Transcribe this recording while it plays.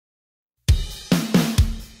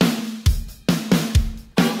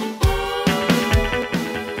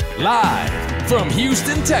Live from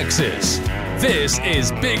Houston, Texas, this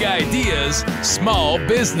is Big Ideas, Small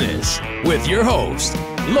Business with your host,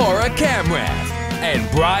 Laura Camrath and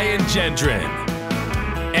Brian Gendron.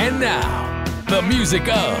 And now, the music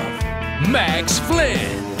of Max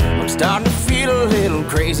Flynn. I'm starting to feel a little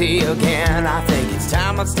crazy again. I think it's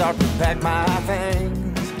time I start to pack my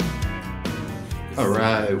things. All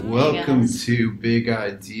right, welcome to Big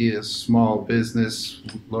Ideas, Small Business.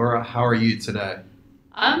 Laura, how are you today?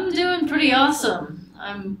 I'm doing pretty awesome.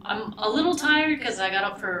 I'm a little tired because I got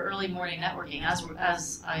up for early morning networking,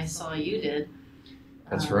 as I saw you did.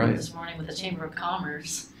 That's right. This morning with the Chamber of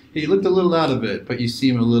Commerce. You looked a little out of it, but you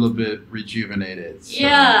seem a little bit rejuvenated. So.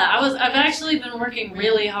 Yeah, I've actually been working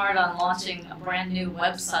really hard on launching a brand new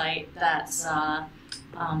website that's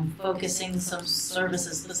focusing some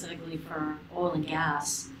services specifically for oil and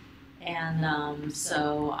gas. And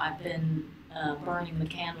so I've been burning the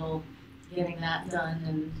candle, getting that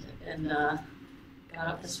done, and got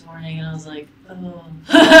up this morning and I was like, oh.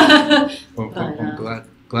 I'm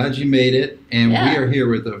glad you made it. And yeah. We are here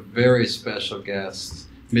with a very special guest,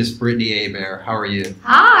 Miss Brittany Hebert. How are you?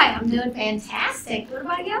 Hi, I'm doing fantastic. What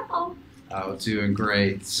about y'all? Oh, doing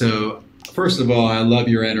great. So, first of all, I love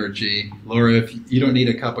your energy. Laura, if you don't need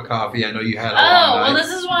a cup of coffee, I know you had a long night. Well, this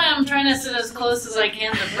is why I'm trying to sit as close as I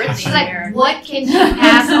can to Brittany. She's like, here. what can she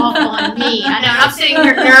pass off on me? I know, I'm sitting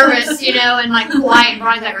here nervous, and like quiet, and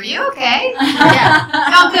Brian's like, are you okay? Yeah,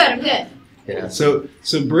 no, I'm good. Yeah, so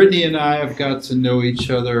Brittany and I have got to know each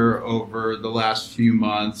other over the last few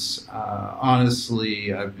months.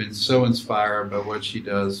 Honestly, I've been so inspired by what she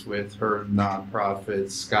does with her nonprofit,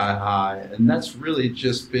 Sky High, and that's really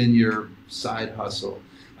just been your side hustle.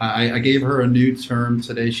 I gave her a new term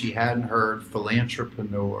today she hadn't heard,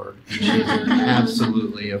 Philanthropreneur. And she's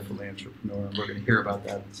absolutely a philanthropreneur, and we're going to hear about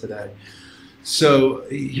that today. So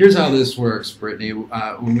here's how this works, Brittany.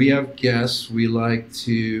 When we have guests, we like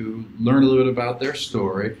to learn a little bit about their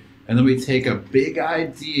story, and then we take a big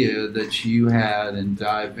idea that you had and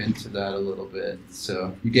dive into that a little bit.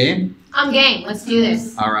 So, you game? I'm game. Let's do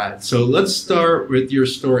this. All right. So let's start with your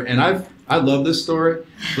story. And I love this story.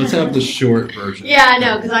 Let's have the short version. Yeah, I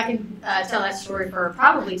know, because I can tell that story for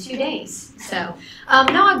probably 2 days. So, no,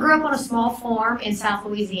 I grew up on a small farm in South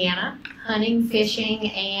Louisiana, hunting, fishing,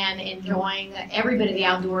 and enjoying every bit of the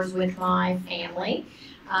outdoors with my family.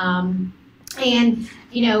 And,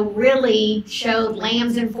 really showed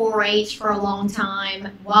lambs in 4-H for a long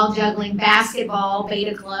time while juggling basketball,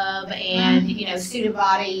 beta club, and, student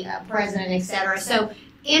body president, etc. So,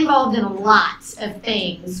 involved in a lot of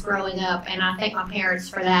things growing up, and I thank my parents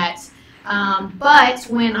for that. But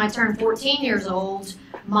when I turned 14 years old,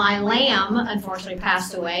 my lamb unfortunately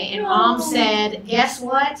passed away, and Mom said, guess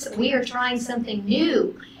what? We are trying something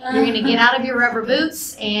new. You're going to get out of your rubber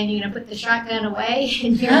boots, and you're going to put the shotgun away,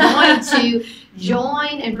 and you're going to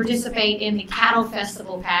join and participate in the Cattle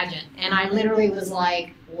Festival pageant. And I literally was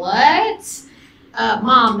like, what?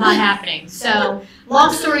 Mom, not happening. So,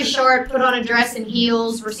 long story short, put on a dress and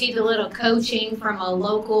heels, received a little coaching from a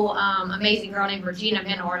local amazing girl named Regina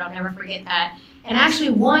Menord. I'll never forget that. And actually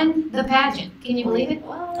won the pageant. Can you believe it?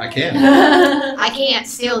 I can. I can't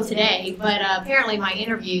still today, but apparently my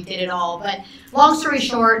interview did it all. But long story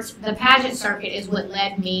short, the pageant circuit is what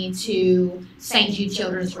led me to St. Jude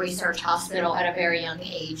Children's Research Hospital at a very young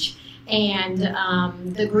age. And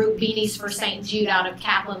the group Beanies for St. Jude out of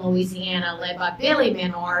Kaplan, Louisiana, led by Billy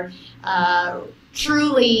Menord,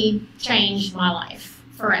 truly changed my life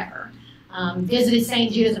forever. Visited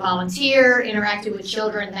St. Jude as a volunteer, interacted with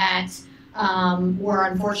children that were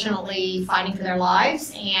unfortunately fighting for their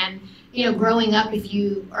lives. And, growing up, if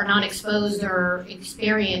you are not exposed or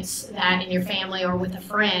experience that in your family or with a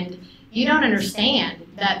friend, you don't understand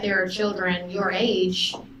that there are children your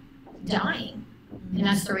age dying. And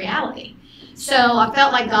that's the reality. So I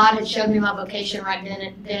felt like God had showed me my vocation right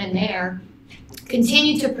then and there.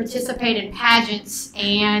 Continued to participate in pageants,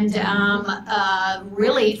 and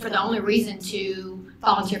really for the only reason to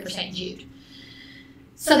volunteer for St. Jude.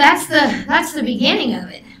 So that's the beginning of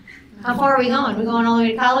it. How far are we going? We're going all the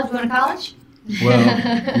way to college? Going to college?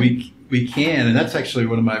 Well, we can, and that's actually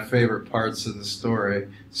one of my favorite parts of the story.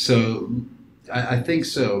 So I think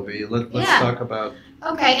so, B. Let's talk about.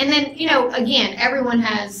 Okay, and then, again, everyone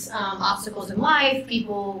has obstacles in life.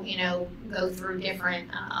 People, go through different,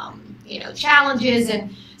 challenges.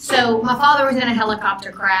 And so my father was in a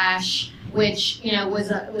helicopter crash, which,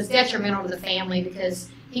 was detrimental to the family because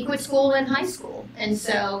he quit school in high school. And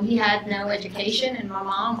so he had no education, and my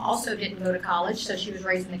mom also didn't go to college, so she was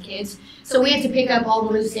raising the kids. So we had to pick up all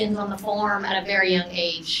the loose ends on the farm at a very young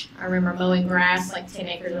age. I remember mowing grass, like 10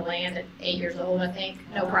 acres of land at 8 years old, I think,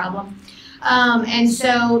 no problem. And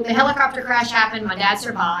so the helicopter crash happened. My dad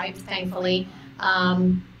survived, thankfully,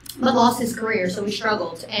 but lost his career, so we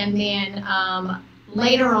struggled. And then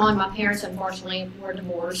later on, my parents, unfortunately, were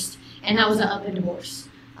divorced, and that was an ugly divorce.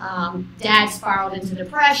 Dad spiraled into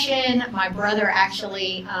depression. My brother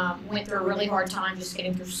actually went through a really hard time just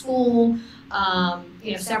getting through school,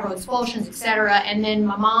 several expulsions, etc. And then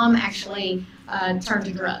my mom actually turned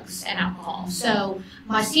to drugs and alcohol. So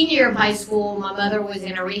my senior year of high school, my mother was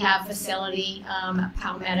in a rehab facility at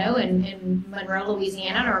Palmetto in Monroe,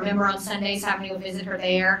 Louisiana. And I remember on Sundays having to go visit her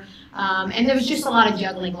there. And there was just a lot of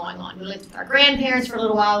juggling going on. We lived with our grandparents for a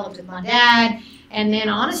little while, lived with my dad. And then,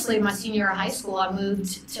 honestly, my senior year of high school, I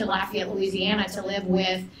moved to Lafayette, Louisiana to live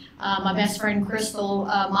with my best friend, Crystal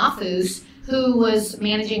Mafus, who was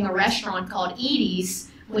managing a restaurant called Edie's,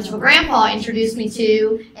 which my grandpa introduced me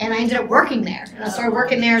to, and I ended up working there. And I started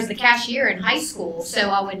working there as the cashier in high school. So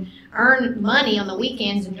I would earn money on the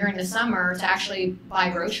weekends and during the summer to actually buy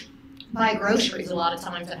groceries a lot of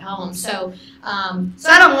times at home. So I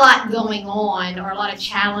had a lot going on, or a lot of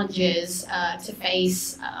challenges to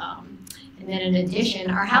face. And then in addition,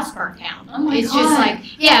 our house burnt down. Oh my it's God. just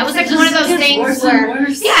like, yeah, it was like one of those things where,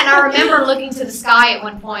 yeah, and I remember looking to the sky at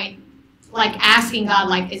one point, like asking God,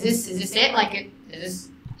 like, is this it? Like, is this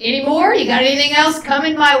any more? You got anything else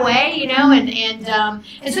coming my way? And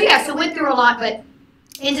so went through a lot, but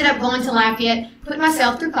ended up going to Lafayette, put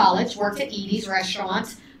myself through college, worked at Edie's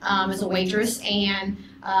restaurant as a waitress, and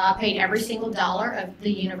paid every single dollar of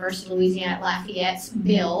the University of Louisiana at Lafayette's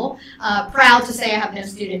bill. Proud to say I have no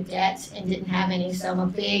student debt and didn't have any, so I'm a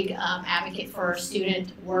big advocate for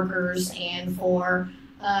student workers and for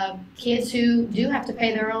kids who do have to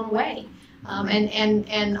pay their own way.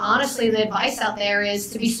 And honestly, the advice out there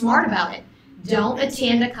is to be smart about it. Don't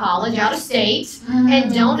attend a college out of state,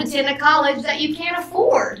 and don't attend a college that you can't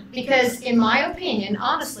afford. Because in my opinion,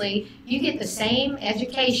 honestly, you get the same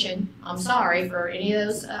education. I'm sorry for any of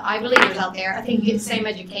those Ivy Leaguers out there. I think you get the same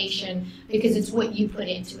education because it's what you put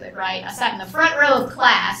into it, right? I sat in the front row of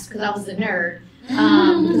class because I was the nerd,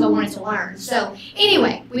 because I wanted to learn. So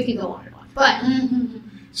anyway, we could go on and on. But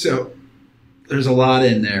So there's a lot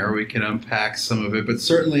in there. We can unpack some of it, but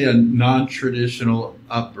certainly a non-traditional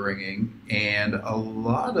upbringing, and a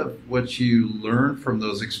lot of what you learn from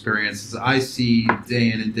those experiences I see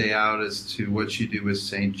day in and day out as to what you do with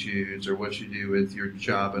St. Jude's or what you do with your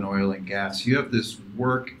job in oil and gas. You have this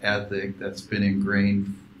work ethic that's been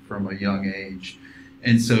ingrained from a young age,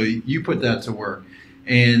 and so you put that to work.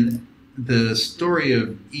 And the story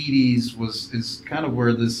of Edie's is kind of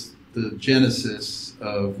where the genesis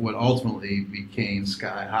of what ultimately became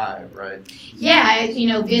Sky High, right? yeah,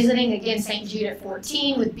 visiting again St. Jude at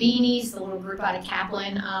 14 with Beanies, the little group out of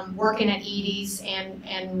Kaplan, working at Edie's,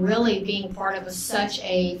 and really being part of such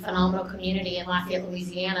a phenomenal community in Lafayette,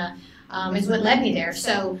 Louisiana, is what led me there.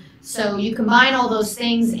 So you combine all those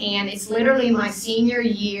things, and it's literally my senior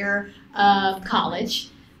year of college.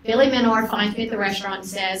 Billy Menor finds me at the restaurant and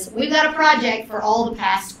says, we've got a project for all the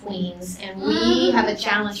past queens, and we have a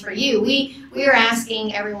challenge for you. We are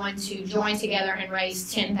asking everyone to join together and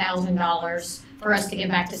raise $10,000 for us to give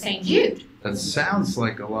back to St. Jude. That sounds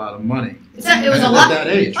like a lot of money. It was a lot. At that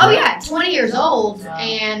age, Oh right? yeah, 20 years old,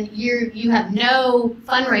 and you have no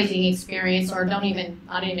fundraising experience, or I don't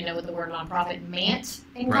even know what the word nonprofit meant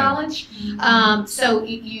in college. So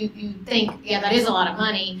you think, yeah, that is a lot of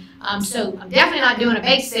money. So I'm definitely not doing a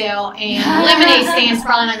bake sale, and a lemonade stand's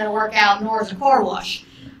probably not going to work out, nor is a car wash.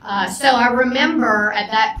 So I remember at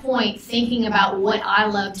that point thinking about what I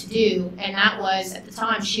loved to do, and that was at the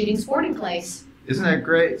time shooting sporting clays. Isn't that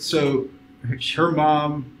great? So her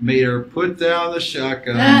mom made her put down the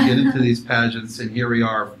shotgun, get into these pageants, and here we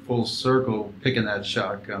are, full circle, picking that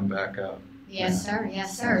shotgun back up. Yes, sir.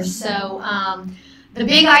 Yes, sir. So the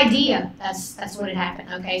big idea, that's what had happened.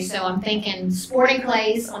 Okay, so I'm thinking sporting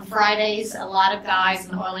clays on Fridays. A lot of guys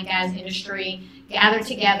in the oil and gas industry gather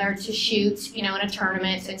together to shoot, in a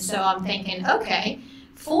tournament. And so I'm thinking, okay,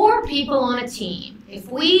 4 people on a team. If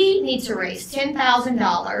we need to raise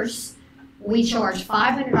 $10,000, we charge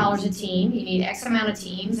 $500 a team. You need X amount of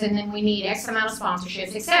teams, and then we need X amount of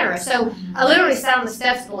sponsorships, etc. So I literally sat on the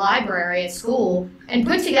steps of the library at school and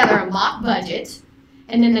put together a mock budget.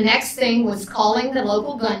 And then the next thing was calling the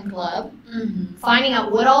local gun club, finding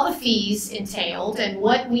out what all the fees entailed and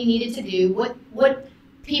what we needed to do, what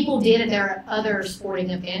people did at their other sporting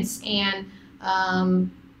events, and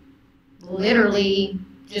literally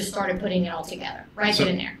just started putting it all together right then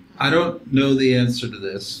and there. I don't know the answer to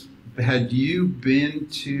this. Had you been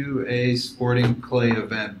to a sporting clay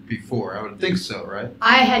event before? I would think so, right?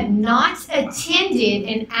 I had not attended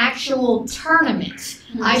an actual tournament.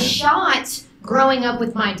 I shot growing up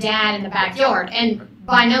with my dad in the backyard. And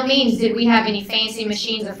by no means did we have any fancy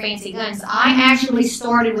machines or fancy guns. I actually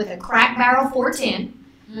started with a crack barrel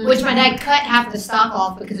 410, which my dad cut half of the stock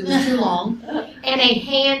off because it was too long, and a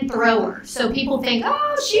hand thrower. So people think,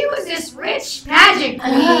 oh, she was this rich pageant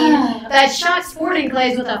queen that shot sporting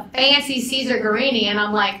clays with a fancy Caesar Guarini, and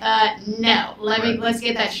I'm like, no, let's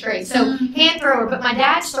get that straight. So hand thrower, but my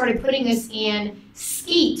dad started putting us in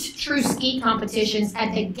true skeet competitions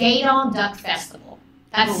at the Gaydon Duck Festival.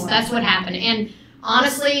 That's what happened, and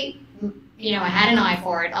honestly, you know, I had an eye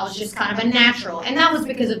for it. I was just kind of a natural. And that was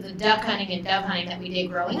because of the duck hunting and dove hunting that we did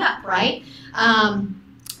growing up, right?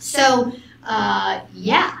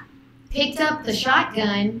 Picked up the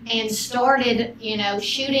shotgun and started, you know,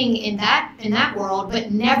 shooting in that world,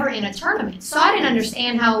 but never in a tournament. So I didn't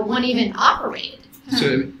understand how one even operated.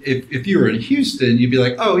 So if you were in Houston, you'd be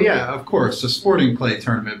like, oh, yeah, of course, a sporting clay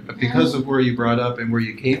tournament. But because of where you brought up and where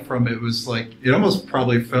you came from, it was like, it almost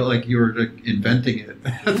probably felt like you were inventing it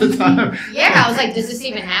at the time. Yeah, I was like, does this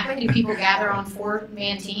even happen? Do people gather on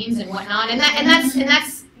 4-man teams and whatnot? And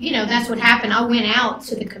that's you know, that's what happened. I went out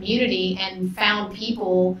to the community and found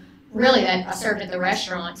people really that I served at the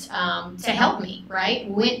restaurant to help me, right?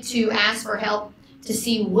 Went to ask for help to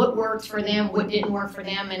see what worked for them, what didn't work for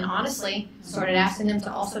them, and honestly started asking them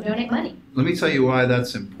to also donate money. Let me tell you why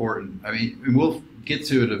that's important. I mean, we'll get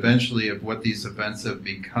to it eventually of what these events have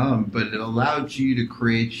become, but it allowed you to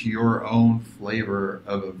create your own flavor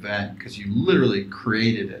of event because you literally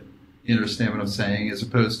created it. You understand what I'm saying? As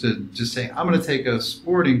opposed to just saying, I'm going to take a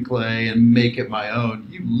sporting clay and make it my own.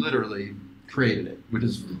 You literally created it,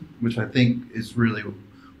 which I think is really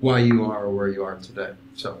why you are where you are today.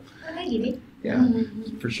 So, thank you. Yeah,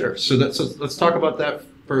 for sure. So let's talk about that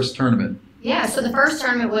first tournament. Yeah, so the first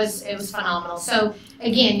tournament was phenomenal. So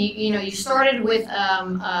again, you started with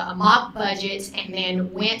a mock budget and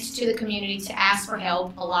then went to the community to ask for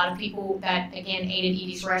help. A lot of people that again ate at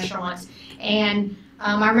Edie's restaurants, and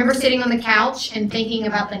I remember sitting on the couch and thinking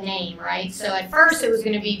about the name, right? So at first it was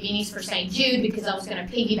going to be Beanies for St. Jude because I was going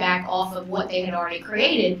to piggyback off of what they had already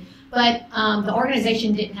created. But the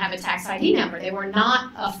organization didn't have a tax ID number. They were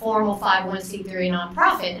not a formal 501c3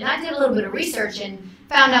 nonprofit. And I did a little bit of research and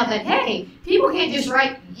found out that, hey, people can't just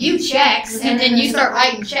write you checks and then you start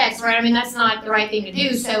writing checks, right? I mean, that's not the right thing to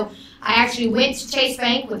do. So I actually went to Chase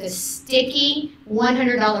Bank with a sticky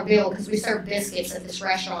 $100 bill because we served biscuits at this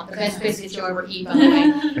restaurant, the best biscuits you'll ever eat, by the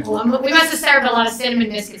way. Well, we must have served a lot of cinnamon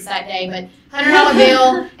biscuits that day, but $100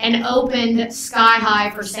 bill and opened Sky High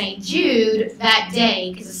for St. Jude that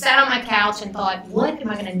day because I sat on my couch and thought, what am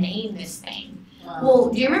I going to name this thing? Wow. Well,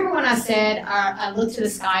 do you remember when I said I looked to the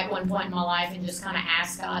sky at one point in my life and just kind of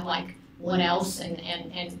asked God, like, what else and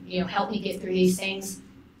help me get through these things?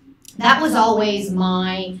 That was always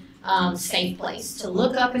my safe place, to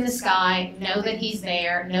look up in the sky, know that he's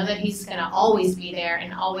there, know that he's going to always be there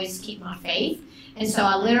and always keep my faith. And so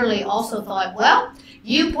I literally also thought, well,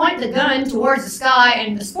 you point the gun towards the sky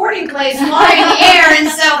and the sporting clays fly in the air, and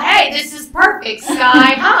so, hey, this is perfect,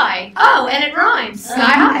 Sky High. Oh, and it rhymes, Sky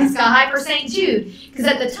High for St. Jude. Because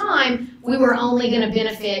at the time, we were only going to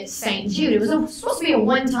benefit St. Jude. It was supposed to be a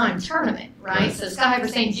one-time tournament, right? So Sky High for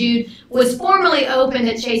St. Jude was formally opened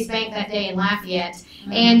at Chase Bank that day in Lafayette.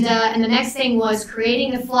 And the next thing was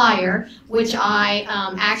creating a flyer, which I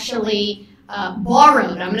actually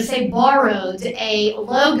borrowed a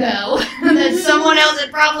logo that someone else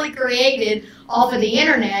had probably created off of the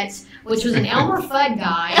internet, which was an Elmer Fudd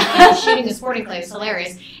guy shooting a sporting clay. It was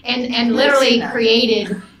hilarious. And literally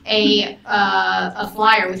created a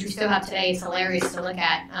flyer, which we still have today. It's hilarious to look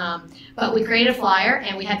at. But we created a flyer,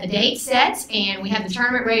 and we had the date set, and we had the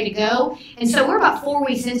tournament ready to go. And so we're about 4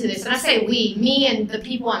 weeks into this. And I say we, me and the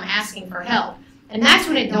people I'm asking for help. And that's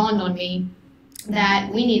when it dawned on me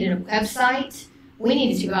that we needed a website, we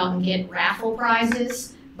needed to go out and get raffle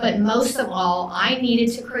prizes, but most of all, I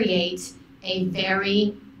needed to create a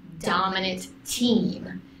very dominant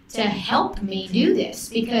team to help me do this,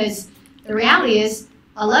 because the reality is,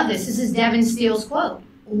 I love this. This is Devin Steele's quote.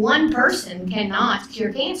 One person cannot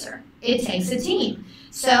cure cancer. It takes a team.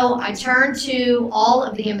 So I turned to all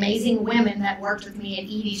of the amazing women that worked with me at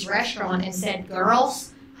Edie's restaurant and said,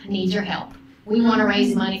 girls, I need your help. We want to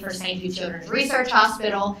raise money for St. Jude Children's Research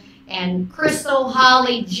Hospital. And Crystal,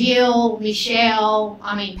 Holly, Jill, Michelle,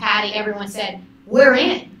 Patty, everyone said, we're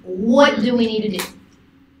in. What do we need to do?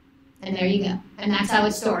 And there you go. And that's how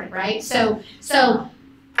it started, right? So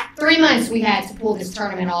 3 months we had to pull this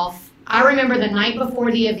tournament off. I remember the night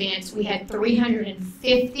before the event, we had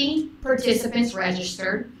 350 participants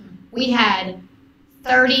registered. We had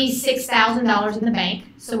 $36,000 in the bank.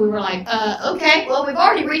 So we were like, okay, well, we've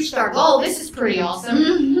already reached our goal. This is pretty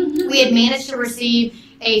awesome. We had managed to receive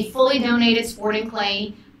a fully donated sporting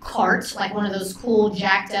clay cart, like one of those cool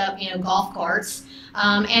jacked up, golf carts.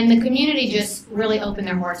 And the community just really opened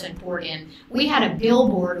their hearts and poured in. We had a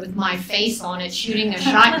billboard with my face on it shooting a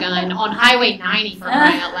shotgun on Highway 90 for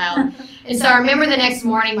crying out loud. And so I remember the next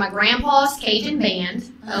morning, my grandpa's Cajun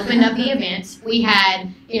band opened up the event. We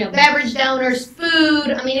had, beverage donors,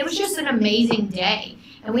 food. I mean, it was just an amazing day.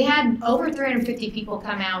 And we had over 350 people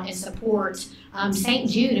come out and support St.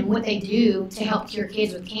 Jude and what they do to help cure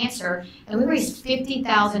kids with cancer. And we raised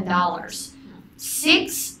 $50,000.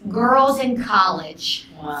 6 girls in college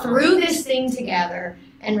threw this thing together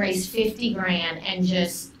and raised 50 grand and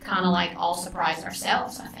just kind of like all surprised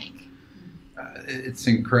ourselves, I think. It's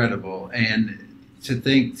incredible. And to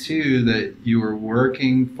think, too, that you were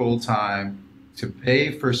working full-time to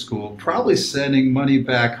pay for school, probably sending money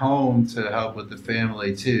back home to help with the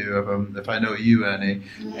family, too, if I know you any.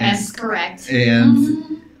 That's correct.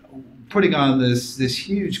 And putting on this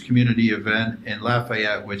huge community event in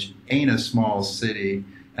Lafayette, which ain't a small city.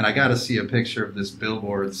 And I got to see a picture of this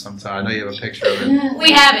billboard sometime. I know you have a picture of it.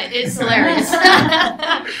 We have it. It's hilarious.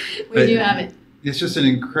 We do have it. It's just an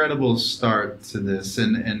incredible start to this,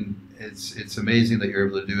 and it's amazing that you're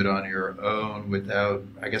able to do it on your own without,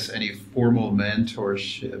 I guess, any formal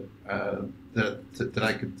mentorship that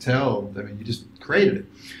I could tell. I mean, you just created it,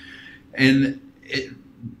 and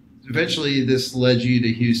eventually this led you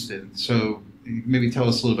to Houston. So maybe tell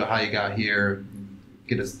us a little bit how you got here,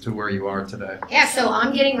 get us to where you are today. Yeah, so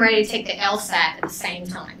I'm getting ready to take the LSAT at the same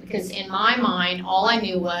time because in my mind, all I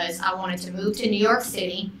knew was I wanted to move to New York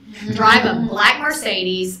City, drive a black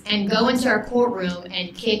Mercedes, and go into a courtroom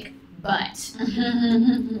and kick butt.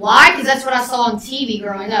 Why? Because that's what I saw on TV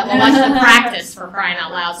growing up. I watched The Practice, for crying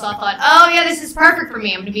out loud. So I thought, oh yeah, this is perfect for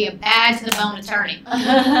me. I'm going to be a bad to the bone attorney.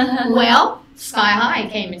 Well, Sky High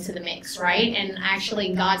came into the mix, right? And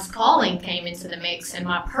actually God's calling came into the mix and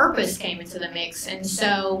my purpose came into the mix. And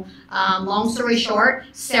so, long story short,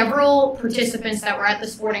 several participants that were at the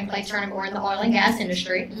sporting clay tournament were in the oil and gas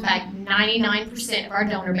industry. In fact, 99% of our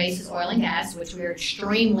donor base is oil and gas, which we are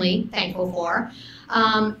extremely thankful for.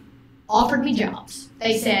 Offered me jobs.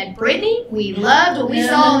 They said, Brittany, we loved what we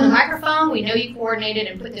saw on the microphone. We know you coordinated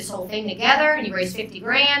and put this whole thing together and you raised 50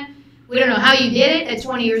 grand. We don't know how you did it at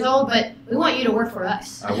 20 years old, but we want you to work for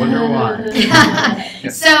us. I wonder why.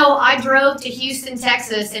 So I drove to Houston,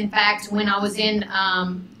 Texas. In fact, when I was in,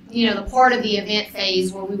 the part of the event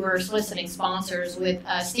phase where we were soliciting sponsors with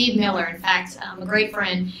Steve Miller, in fact, a great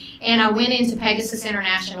friend, and I went into Pegasus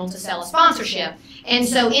International to sell a sponsorship. And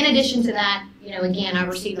so in addition to that, again, I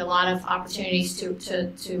received a lot of opportunities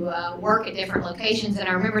to work at different locations. And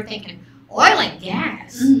I remember thinking, oil and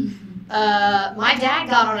gas. My dad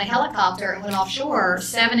got on a helicopter and went offshore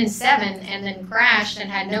 7 and 7 and then crashed and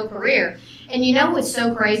had no career. And you know what's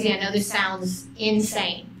so crazy? I know this sounds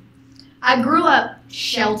insane. I grew up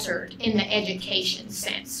sheltered in the education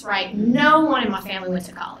sense, right? No one in my family went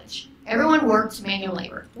to college. Everyone worked manual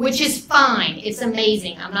labor, which is fine. It's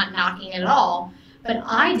amazing. I'm not knocking it at all. But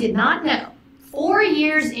I did not know 4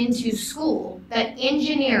 years into school that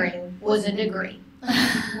engineering was a degree.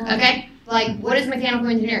 Okay? Like, what is mechanical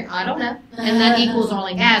engineering? I don't know. And that equals oil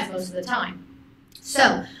and gas most of the time.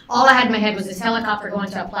 So, all I had in my head was this helicopter going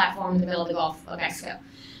to a platform in the middle of the Gulf of Mexico.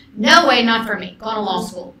 No way, not for me. Going to law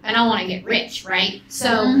school. And I want to get rich, right?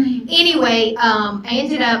 So, anyway, I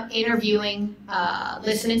ended up interviewing,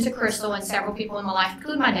 listening to Crystal and several people in my life,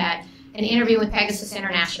 including my dad, and interviewing with Pegasus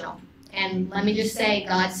International. And let me just say,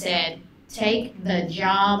 God said, take the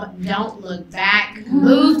job, don't look back,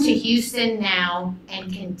 move to Houston now,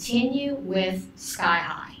 and continue with Sky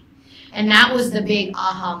High. And that was the big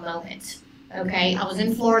aha moment, okay? I was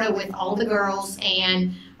in Florida with all the girls,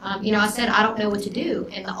 and, I said, I don't know what to do.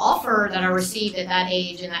 And the offer that I received at that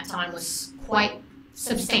age and that time was quite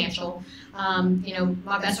substantial.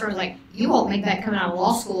 My best friend was like, you won't make that coming out of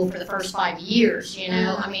law school for the first 5 years,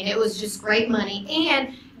 I mean, it was just great money. And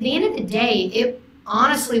at the end of the day, it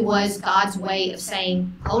honestly was God's way of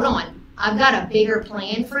saying, hold on, I've got a bigger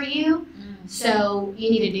plan for you, so you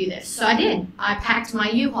need to do this. So I did. I packed my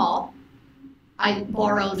U-Haul. I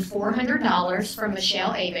borrowed $400 from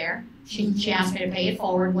Michelle Hebert. She asked me to pay it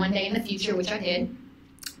forward one day in the future, which I did.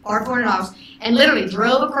 Borrowed $400 and literally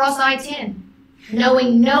drove across I-10,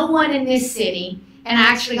 knowing no one in this city. And I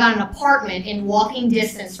actually got an apartment in walking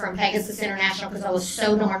distance from Pegasus International because I was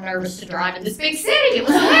so darn nervous to drive in this big city. It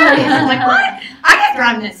was hilarious. I was like, what? I can't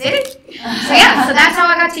drive in that city. So that's how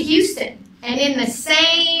I got to Houston. And in the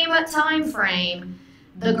same time frame,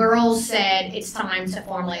 the girls said it's time to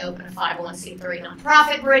formally open a 501c3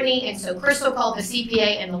 nonprofit, Brittany. And so Crystal called the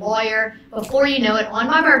CPA and the lawyer. Before you know it, on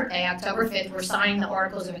my birthday, October 5th, we're signing the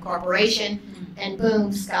articles of incorporation. And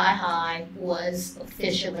boom, Sky High was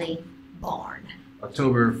officially born.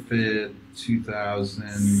 October 5th,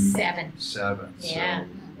 2007. Yeah. So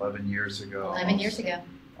 11 years ago. 11 years ago.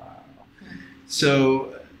 Wow.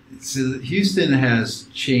 So Houston has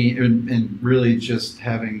changed, and really just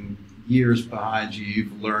having years behind you,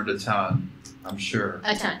 you've learned a ton, I'm sure.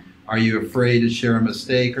 A ton. Are you afraid to share a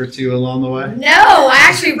mistake or two along the way? No, I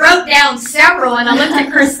actually wrote down several, and I looked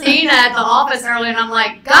at Christina at the office earlier, and I'm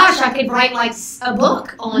like, gosh, I could write like a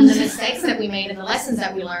book on the mistakes that we made and the lessons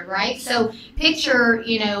that we learned, right? So picture,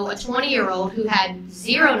 you know, a 20-year-old who had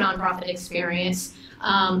zero nonprofit experience,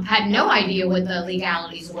 had no idea what the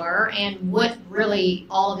legalities were and what really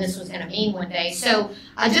all of this was going to mean one day. So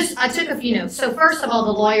I took a few notes. So first of all,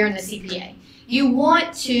 the lawyer and the CPA. You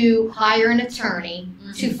want to hire an attorney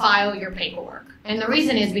to file your paperwork. And the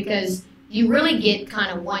reason is because you really get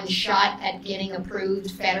kind of one shot at getting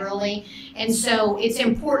approved federally. And so it's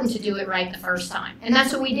important to do it right the first time. And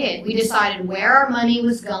that's what we did. We decided where our money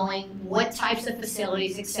was going, what types of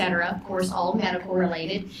facilities, et cetera, of course, all medical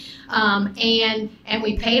related. And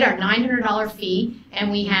we paid our $900 fee, and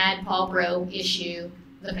we had Paul Bro issue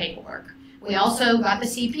the paperwork. We also got the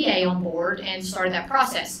CPA on board and started that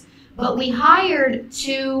process. But we hired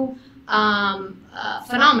two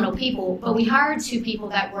phenomenal people, but we hired two people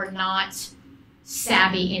that were not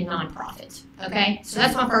savvy in nonprofit, okay? So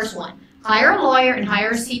that's my first one. Hire a lawyer and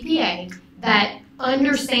hire a CPA that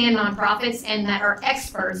understand nonprofits and that are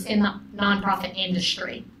experts in the nonprofit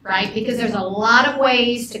industry, right? Because there's a lot of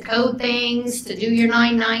ways to code things, to do your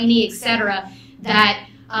 990, et cetera, that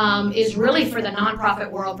is really for the nonprofit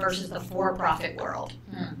world versus the for-profit world.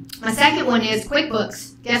 My second one is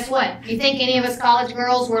QuickBooks. Guess what? You think any of us college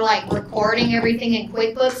girls were like recording everything in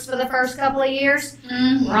QuickBooks for the first couple of years?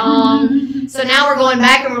 Wrong. So now we're going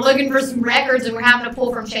back and we're looking for some records and we're having to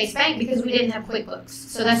pull from Chase Bank because we didn't have QuickBooks.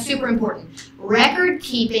 So that's super important. Record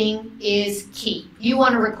keeping is key. You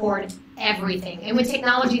want to record everything. And with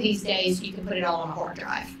technology these days, you can put it all on a hard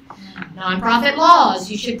drive. Nonprofit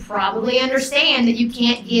laws, you should probably understand that you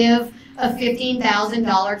can't give a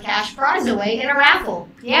 $15,000 cash prize away in a raffle.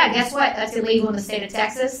 Yeah, guess what? That's illegal in the state of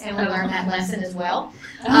Texas, and we learned that lesson as well.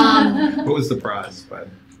 What was the prize,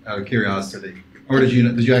 out of curiosity? Or did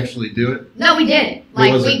you actually do it? No, we did it.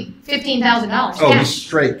 Like $15,000. Oh, just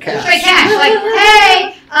straight cash. Straight cash. Like,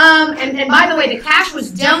 hey, and by the way, the cash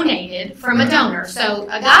was donated from a donor. So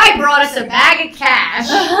a guy brought us a bag of cash.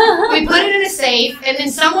 We put it in a safe, and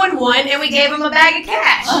then someone won, and we gave him a bag of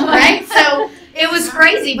cash. Right? So it was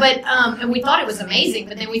crazy, but and we thought it was amazing.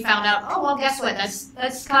 But then we found out, oh well, guess what?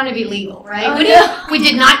 That's kind of illegal, right? We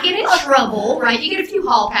did not get in trouble, right? You get a few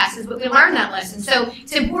hall passes, but we learned that lesson. So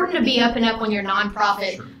it's important to be up and up on your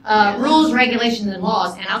nonprofit rules, regulations, and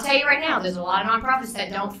laws. And I'll tell you right now, there's a lot of nonprofits that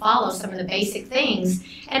don't follow some of the basic things.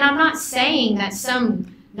 And I'm not saying that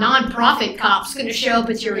some nonprofit cop's going to show up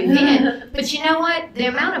at your event, but you know what? The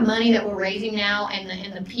amount of money that we're raising now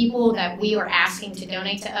and the people that we are asking to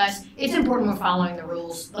donate to us, it's important we're following the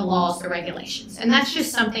rules, the laws, the regulations. And that's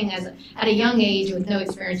just something at a young age with no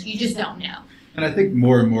experience, you just don't know. And I think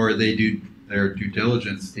more and more they do their due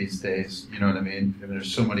diligence these days, you know what I mean? And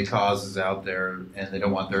there's so many causes out there, and they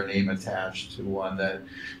don't want their name attached to one that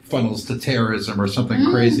funnels to terrorism or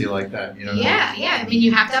something crazy like that, you know? Yeah. I mean,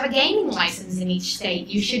 you have to have a gaming license in each state.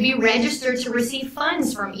 You should be registered to receive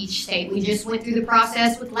funds from each state. We just went through the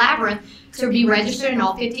process with Labyrinth to be registered in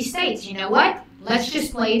all 50 states. You know what? Let's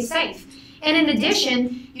just play it safe. And in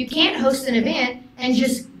addition, you can't host an event and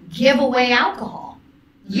just give away alcohol.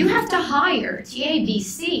 You have to hire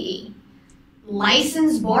TABC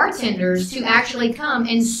licensed bartenders to actually come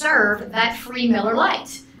and serve that free Miller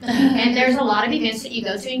Lite. And there's a lot of events that you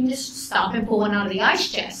go to, you can just stop and pull one out of the ice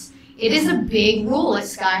chest. It is a big rule at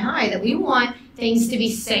Sky High that we want things to be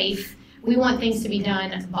safe. We want things to be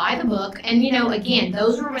done by the book. And, you know, again,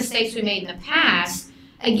 those were mistakes we made in the past.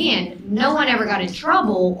 Again, no one ever got in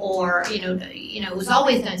trouble or, you know, it was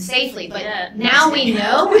always done safely. But now we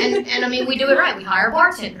know, and I mean, we do it right. We hire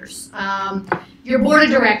bartenders. Your board of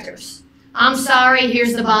directors. I'm sorry,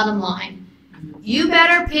 here's the bottom line. You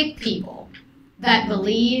better pick people that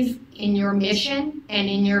believe in your mission and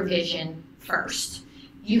in your vision first.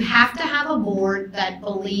 You have to have a board that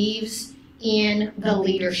believes in the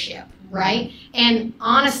leadership, right? And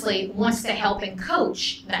honestly, wants to help and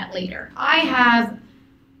coach that leader. I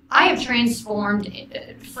have transformed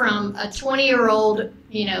from a 20-year-old,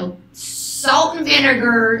 you know, salt and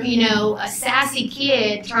vinegar, you know, a sassy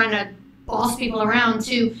kid trying to boss people around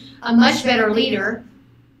to a much better leader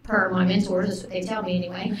per my mentors. That's what they tell me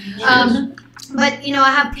anyway. But, you know,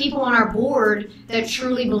 I have people on our board that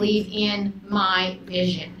truly believe in my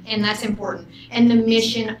vision, and that's important. And the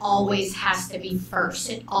mission always has to be first.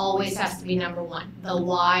 It always has to be number one. The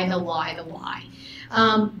why, the why, the why.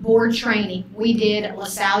 Board training. We did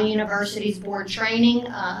LaSalle University's board training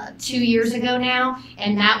 2 years ago now,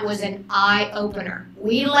 and that was an eye-opener.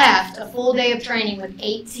 We left a full day of training with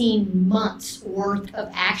 18 months worth of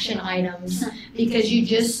action items because you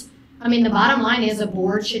just, I mean, the bottom line is a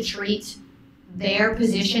board should treat their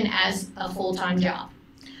position as a full-time job.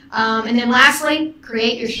 And then lastly,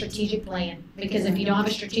 create your strategic plan, because if you don't have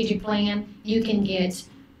a strategic plan, you can just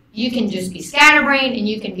be scatterbrained and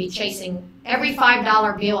you can be chasing every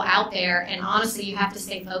 $5 bill out there, and honestly, you have to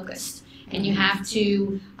stay focused. And you have to,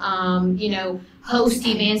 you know, host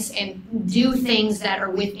events and do things that are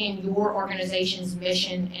within your organization's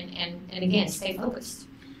mission, and again, stay focused.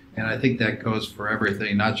 And I think that goes for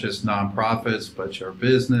everything, not just nonprofits, but your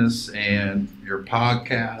business and your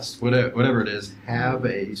podcast, whatever it is, have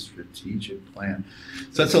a strategic plan.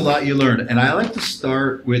 So that's a lot you learned. And I like to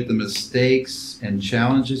start with the mistakes and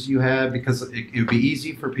challenges you had, because it would be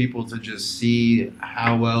easy for people to just see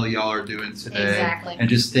how well y'all are doing today. Exactly. And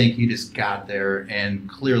just think you just got there. And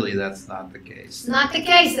clearly that's not the case. It's not the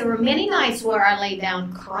case. There were many nights where I laid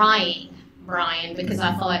down crying, Brian, because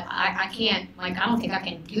I thought, I can't, like, I don't think I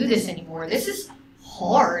can do this anymore. This is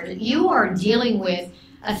hard. You are dealing with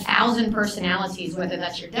 1,000 personalities, whether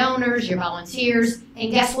that's your donors, your volunteers,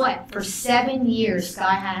 and guess what? For 7 years,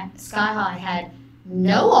 Sky High had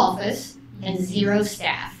no office and 0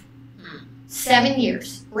 staff. 7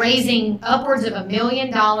 years, raising upwards of $1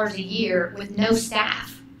 million a year with no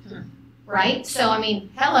staff, right? So, I mean,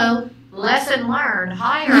 hello. Lesson learned,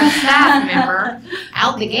 hire a staff member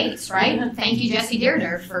out the gates, right? Thank you, Jesse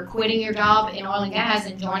Dearder, for quitting your job in oil and gas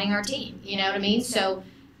and joining our team. You know what I mean? So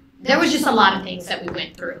there was just a lot of things that we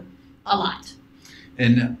went through, a lot.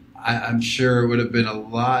 And I'm sure it would have been a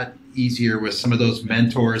lot easier with some of those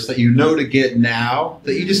mentors that you know to get now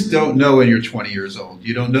that you just don't know when you're 20 years old.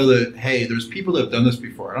 You don't know that, hey, there's people that have done this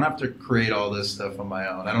before. I don't have to create all this stuff on my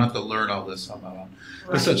own. I don't have to learn all this on my own.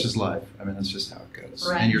 Right. But such is life. I mean, that's just how it goes.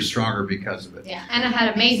 Right. And you're stronger because of it. Yeah, and I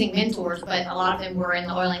had amazing mentors, but a lot of them were in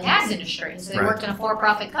the oil and gas industry. So they worked in a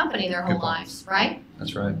for-profit company their whole lives, right?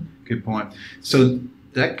 That's right. Good point. So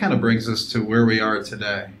that kind of brings us to where we are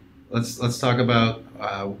today. Let's talk about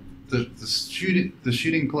the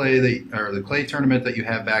shooting clay or the clay tournament that you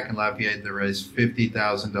had back in Lafayette that raised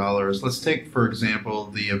 $50,000. Let's take, for example,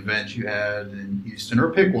 the event you had in Houston,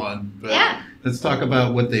 or pick one. But yeah. Let's talk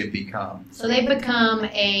about what they've become. So they've become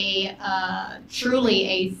truly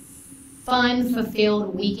a fun,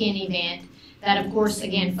 fulfilled weekend event that, of course,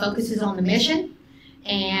 again, focuses on the mission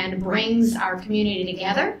and brings our community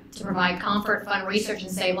together to provide comfort, fun, research,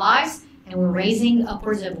 and save lives. And we're raising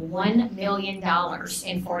upwards of $1 million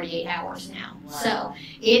in 48 hours now. Wow. So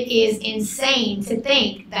it is insane to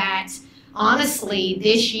think that, honestly,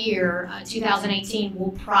 this year, 2018,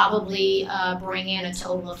 will probably bring in a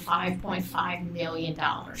total of $5.5 million.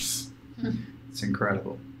 It's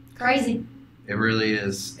incredible. Crazy. It really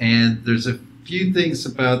is. And there's a few things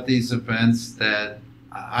about these events that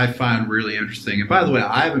I find really interesting. And by the way,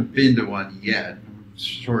 I haven't been to one yet.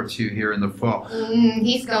 Sure to here in the fall.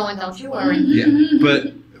 He's going, don't you worry. Yeah,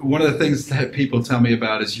 but one of the things that people tell me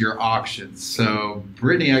about is your auctions. So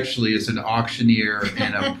Brittany actually is an auctioneer,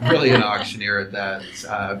 and a brilliant auctioneer at that.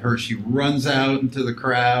 I've heard she runs out into the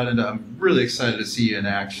crowd, and I'm really excited to see you in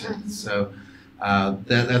action. So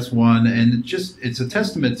that's one, and it's a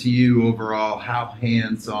testament to you overall how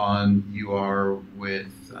hands-on you are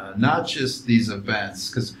with not just these events,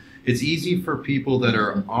 because it's easy for people that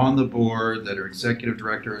are on the board, that are executive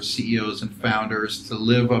directors, CEOs, and founders to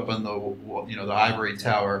live up on the ivory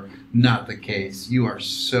tower. Not the case. You are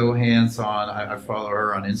so hands-on. I follow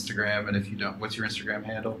her on Instagram, and if you don't, what's your Instagram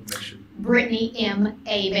handle? Make sure. Brittany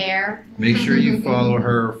Hebert. Make sure you follow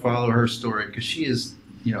her story, because she is,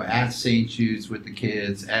 at St. Jude's with the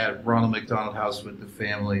kids, at Ronald McDonald House with the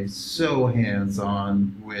family, so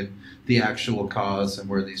hands-on with the actual cause and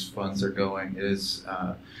where these funds are going.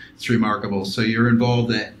 It's remarkable. So you're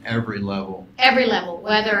involved at every level. Every level,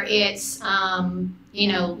 whether it's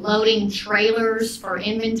loading trailers for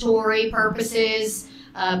inventory purposes,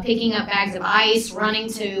 picking up bags of ice, running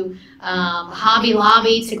to Hobby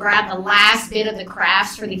Lobby to grab the last bit of the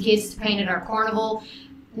crafts for the kids to paint at our carnival.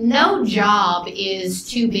 No job is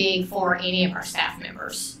too big for any of our staff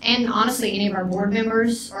members, and honestly, any of our board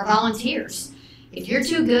members or volunteers. If you're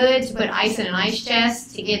too good to put ice in an ice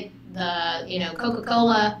chest to get the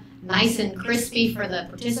Coca-Cola nice and crispy for the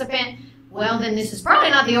participant, well, then this is probably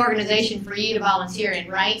not the organization for you to volunteer in,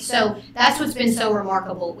 right? So that's what's been so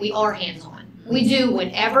remarkable. We are hands-on. We do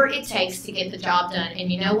whatever it takes to get the job done. And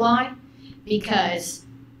you know why? Because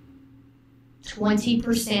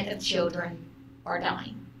 20% of children are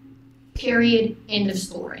dying. Period. End of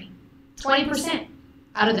story. 20%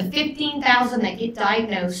 out of the 15,000 that get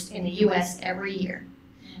diagnosed in the U.S. every year.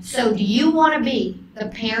 So do you want to be the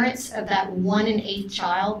parents of that 1 in 8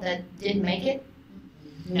 child that didn't make it?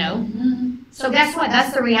 No. So guess what?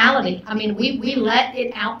 That's the reality. I mean, we let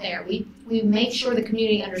it out there. We make sure the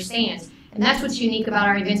community understands. And that's what's unique about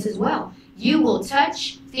our events as well. You will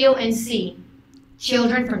touch, feel, and see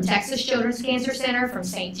children from Texas Children's Cancer Center, from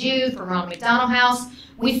St. Jude, from Ronald McDonald House.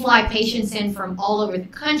 We fly patients in from all over the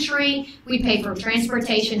country. We pay for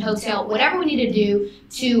transportation, hotel, whatever we need to do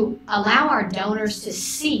to allow our donors to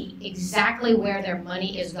see exactly where their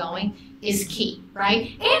money is going is key,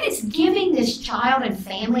 right? And it's giving this child and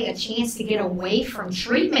family a chance to get away from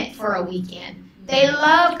treatment for a weekend. They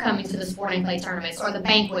love coming to the sporting clay tournaments or the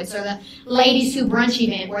banquets or the ladies who brunch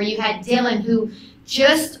event where you had Dylan who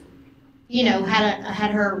just, you know,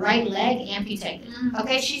 had her right leg amputated.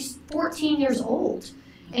 Okay, she's 14 years old.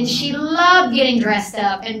 And she loved getting dressed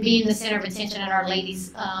up and being the center of attention at our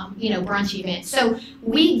ladies, brunch event. So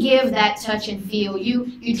we give that touch and feel.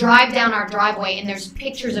 You drive down our driveway and there's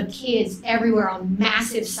pictures of kids everywhere on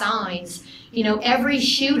massive signs. You know, every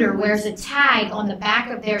shooter wears a tag on the back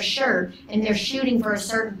of their shirt and they're shooting for a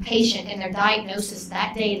certain patient and their diagnosis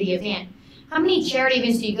that day of the event. How many charity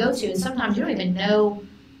events do you go to? And sometimes you don't even know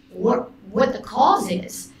what the cause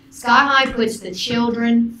is. Sky High puts the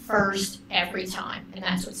children first every time, and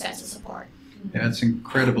that's what sets us apart. Yeah, it's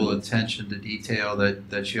incredible attention to detail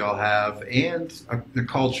that you all have, and the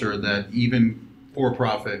culture that even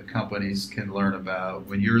for-profit companies can learn about.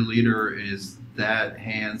 When your leader is that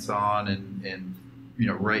hands-on and you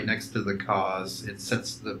know, right next to the cause, it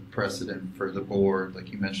sets the precedent for the board,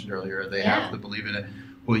 like you mentioned earlier. They have to believe in it.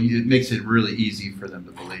 Well, it makes it really easy for them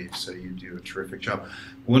to believe, so you do a terrific job.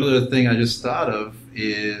 One other thing I just thought of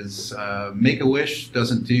is Make-A-Wish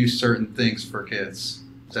doesn't do certain things for kids.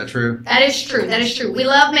 Is that true? That is true. That is true. We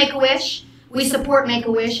love Make-A-Wish. We support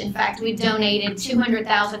Make-A-Wish. In fact, we've donated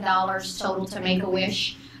 $200,000 total to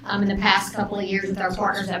Make-A-Wish in the past couple of years with our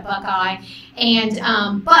partners at Buckeye.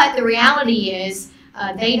 And but the reality is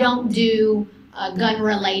they don't do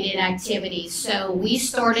gun-related activities. So we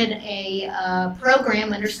started a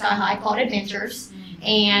program under Sky High called Adventures,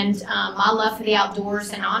 and my love for the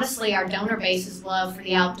outdoors, and honestly our donor base's love for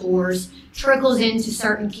the outdoors trickles into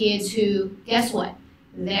certain kids who, guess what?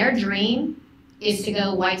 Their dream is to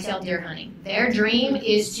go whitetail deer hunting. Their dream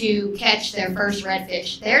is to catch their first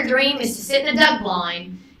redfish. Their dream is to sit in a duck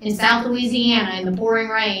blind in South Louisiana in the pouring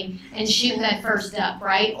rain and shoot that first duck,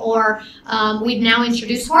 right? Or we've now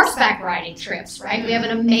introduced horseback riding trips, right? We have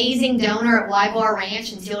an amazing donor at Wybar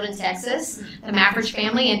Ranch in Tilden, Texas, the Maffridge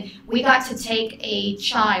family, and we got to take a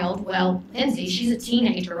child, well, Lindsay, she's a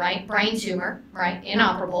teenager, right? Brain tumor, right?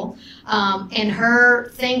 Inoperable. And her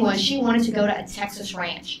thing was she wanted to go to a Texas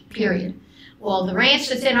ranch, period. Well, the ranch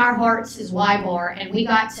that's in our hearts is Wybar, and we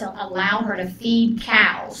got to allow her to feed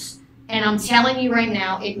cows. And I'm telling you right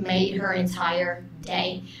now, it made her entire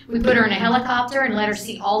day. We put her in a helicopter and let her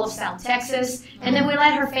see all of South Texas, and then we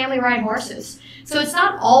let her family ride horses. So it's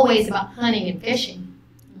not always about hunting and fishing.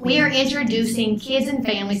 We are introducing kids and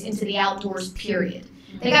families into the outdoors, period.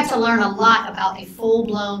 They got to learn a lot about a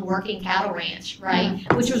full-blown working cattle ranch, right,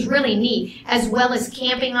 which was really neat, as well as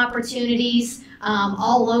camping opportunities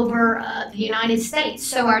all over the United States.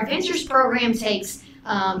 So our Adventures program takes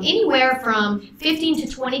anywhere from 15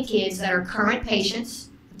 to 20 kids that are current patients,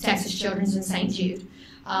 Texas Children's and St. Jude,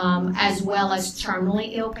 as well as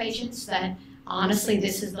terminally ill patients that honestly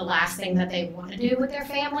this is the last thing that they want to do with their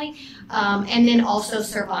family, and then also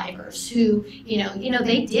survivors who, you know,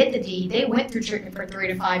 they did the deed, they went through treatment for 3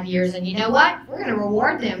 to 5 years, and you know what, we're going to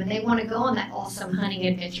reward them and they want to go on that awesome hunting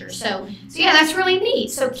adventure. So yeah, that's really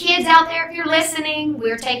neat. So kids out there, if you're listening,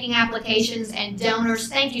 we're taking applications, and donors,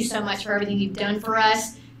 thank you so much for everything you've done for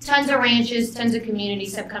us. Tons of ranches, tons of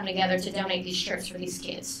communities have come together to donate these trips for these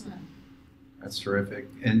kids. That's terrific.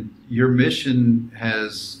 And your mission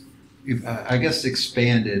has, I guess,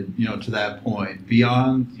 expanded, to that point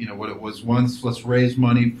beyond, what it was once. Let's raise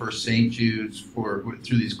money for St. Jude's through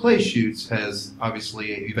these clay shoots. Has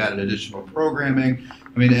obviously you've added additional programming.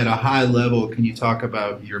 I mean, at a high level, can you talk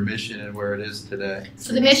about your mission and where it is today?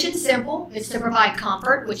 So the mission's simple. It's to provide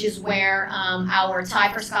comfort, which is where our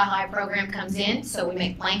Tie for Sky High program comes in. So we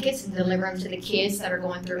make blankets and deliver them to the kids that are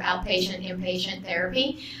going through outpatient, inpatient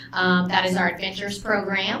therapy. That is our Adventures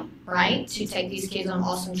program, right, to take these kids on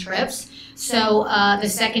awesome trips. So the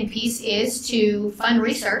second piece is to fund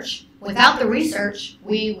research. Without the research,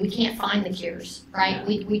 we can't find the cures, right?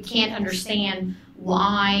 We can't understand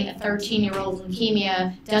why a 13-year-old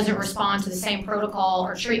leukemia doesn't respond to the same protocol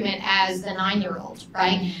or treatment as the 9-year-old,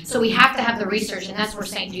 right? So we have to have the research, and that's where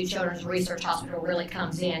St. Jude Children's Research Hospital really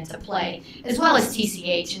comes into play, as well as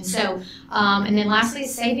TCH. And so, and then lastly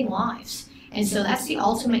is saving lives. And so that's the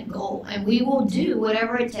ultimate goal, and we will do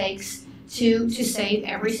whatever it takes to save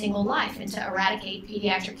every single life and to eradicate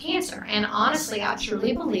pediatric cancer. And honestly, I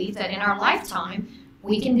truly believe that in our lifetime,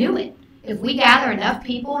 we can do it. If we gather enough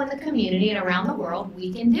people in the community and around the world,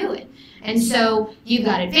 we can do it. And so you've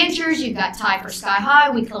got adventures, you've got Tie for Sky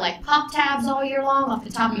High. We collect pop tabs all year long off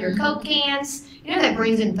the top of your Coke cans. You know that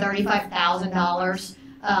brings in $35,000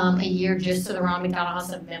 a year just to the Ronald McDonald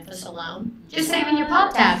House of Memphis alone. Just saving your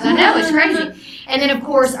pop tabs. I know, it's crazy. And then, of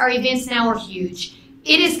course, our events now are huge.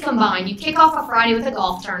 It is combined. You kick off a Friday with a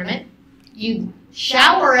golf tournament. You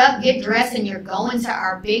shower up, get dressed, and you're going to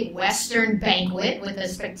our big Western banquet with a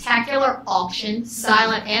spectacular auction,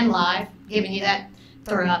 silent and live, giving you that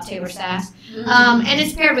throw-out Taylor sass. And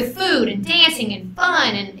it's paired with food and dancing and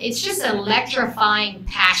fun, and it's just electrifying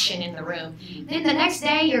passion in the room. Then the next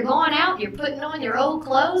day, you're going out, you're putting on your old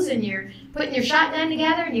clothes, and you're putting your shotgun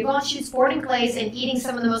together, and you're going to shoot sporting clays and eating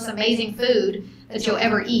some of the most amazing food that you'll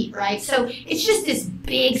ever eat, right? So it's just this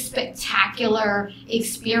big, spectacular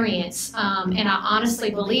experience, and I honestly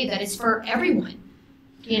believe that it's for everyone.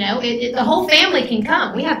 You know, the whole family can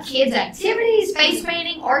come. We have kids' activities, face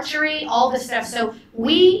painting, archery, all this stuff. So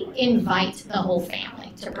we invite the whole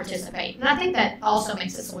family to participate, and I think that also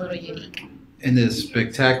makes us a little unique. And this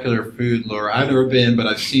spectacular food, Laura, I've never been, but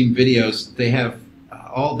I've seen videos. They have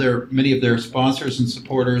many of their sponsors and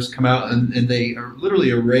supporters come out, and they are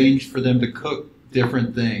literally arranged for them to cook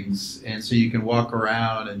different things, and so you can walk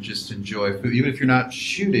around and just enjoy food, even if you're not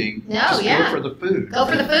shooting. Go for the food. Go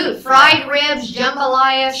for the food. Fried ribs,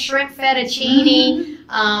 jambalaya, shrimp fettuccine.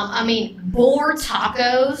 I mean, boar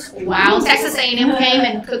tacos. Wow, Texas A&M came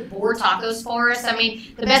and cooked boar tacos for us. I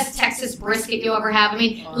mean, the best Texas brisket you'll ever have. I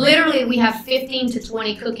mean, literally, we have 15 to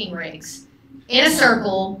 20 cooking rigs in a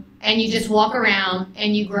circle, and you just walk around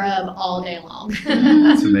and you grub all day long.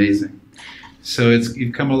 That's amazing. So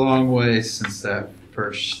you've come a long way since that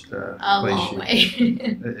first place. A long way.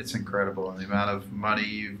 It's incredible, and the amount of money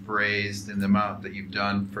you've raised and the amount that you've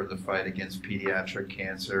done for the fight against pediatric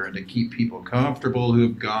cancer, and to keep people comfortable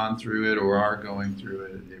who've gone through it or are going through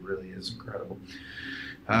it. It really is incredible.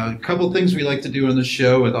 A couple of things we like to do on the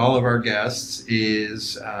show with all of our guests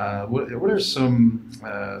is what are some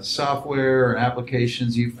software or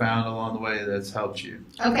applications you found along the way that's helped you?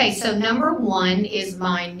 Okay, so number one is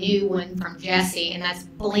my new one from Jesse, and that's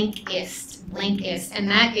Blinkist. Blinkist, and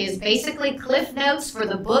that is basically cliff notes for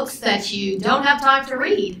the books that you don't have time to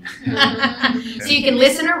read. So you can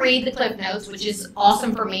listen or read the cliff notes, which is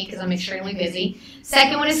awesome for me because I'm extremely busy.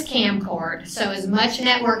 Second one is Camcord. So as much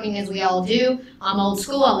networking as we all do, I'm old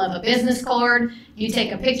school. I love a business card. You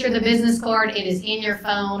take a picture of the business card. It is in your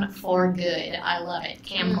phone for good. I love it.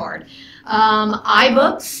 Camcord.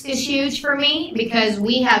 iBooks is huge for me because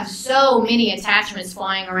we have so many attachments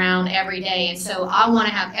flying around every day, and so I want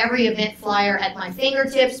to have every event flyer at my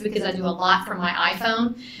fingertips because I do a lot from my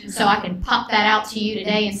iPhone. So I can pop that out to you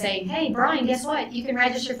today and say, hey Brian, guess what? You can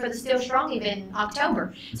register for the Still Strong event in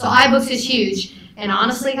October. So iBooks is huge. And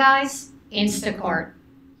honestly guys, Instacart.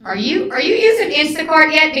 Are you using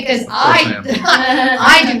Instacart yet? Because I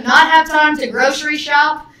do not have time to grocery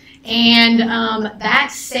shop. And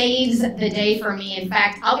that saves the day for me. In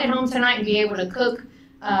fact, I'll get home tonight and be able to cook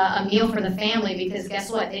a meal for the family because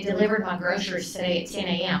guess what? They delivered my groceries today at 10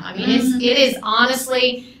 a.m. I mean, it is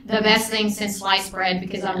honestly the best thing since sliced bread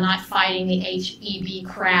because I'm not fighting the HEB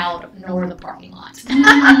crowd nor the parking lot.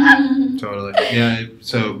 Totally. Yeah.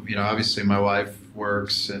 So, obviously my wife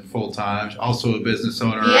works full time. Also a business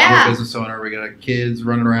owner. Yeah. I'm a business owner. We got kids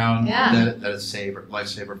running around. Yeah. That is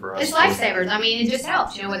lifesaver for us. It's lifesavers. I mean, it just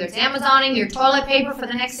helps. Whether it's Amazoning your toilet paper for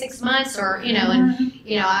the next 6 months, or we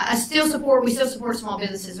still support small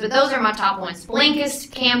businesses. But those are my top ones: Blinkist,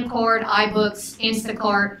 Camcord, iBooks,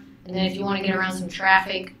 Instacart, and then if you want to get around some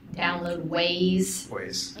traffic, download Waze.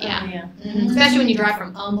 Yeah. Mm-hmm. Especially when you drive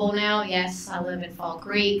from Humble now. Yes, I live in Fall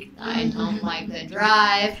Creek. I don't like the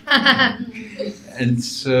drive. And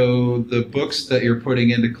so the books that you're putting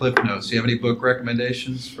into Cliff Notes, do you have any book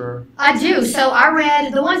recommendations for? I do. So I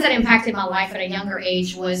read, the ones that impacted my life at a younger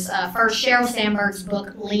age was first Sheryl Sandberg's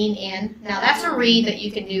book, Lean In. Now that's a read that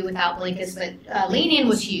you can do without Blinkist, but Lean In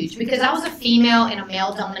was huge because I was a female in a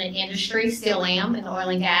male-dominant industry, still am, in oil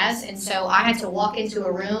and gas, and so I had to walk into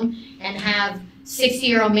a room and have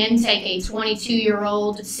 60-year-old men take a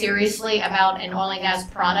 22-year-old seriously about an oil and gas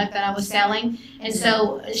product that I was selling. And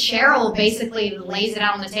so Cheryl basically lays it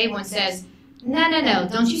out on the table and says, no,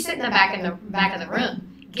 don't you sit in the back of the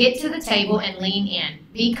room. Get to the table and lean in.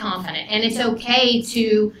 Be confident. And it's okay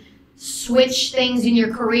to switch things in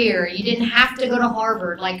your career. You didn't have to go to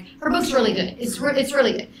Harvard. Like, her book's really good. It's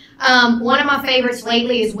really good. One of my favorites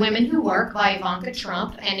lately is Women Who Work by Ivanka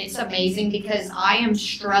Trump, and it's amazing because I am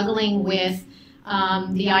struggling with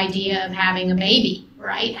the idea of having a baby,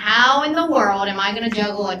 right? How in the world am I going to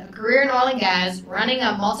juggle a career in oil and gas, running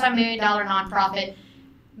a multi-million-dollar nonprofit,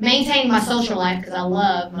 maintaining my social life, because I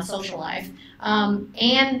love my social life,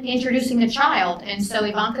 and introducing a child? And so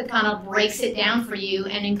Ivanka kind of breaks it down for you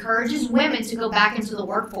and encourages women to go back into the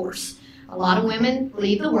workforce. A lot of women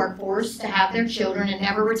leave the workforce to have their children and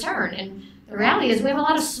never return. And the reality is we have a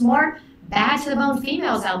lot of smart, bad-to-the-bone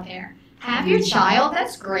females out there. Have your child,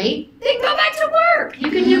 that's great. Then go back to work.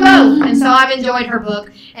 You can do both. And so I've enjoyed her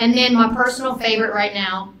book. And then my personal favorite right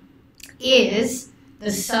now is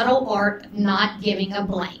The Subtle Art of Not Giving a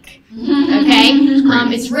Blank. Okay?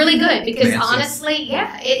 It's really good because honestly,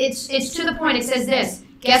 yeah, it's to the point. It says this.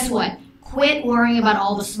 Guess what? Quit worrying about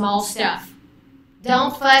all the small stuff.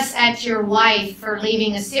 Don't fuss at your wife for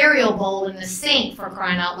leaving a cereal bowl in the sink, for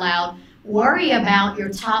crying out loud. Worry about your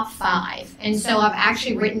top 5. And so I've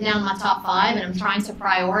actually written down my top 5, and I'm trying to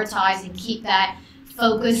prioritize and keep that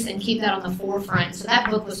focused and keep that on the forefront. So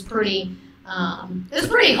that book was pretty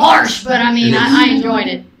harsh, but I mean, I enjoyed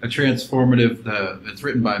it. A transformative, it's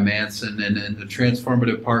written by Manson, and the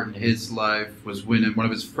transformative part in his life was when one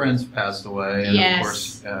of his friends passed away. And yes. Of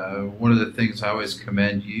course, one of the things I always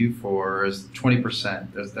commend you for is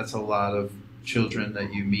 20%. That's a lot of children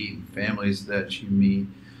that you meet, families that you meet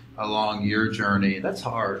along your journey. That's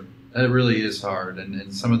hard. That really is hard.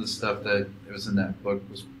 And some of the stuff that was in that book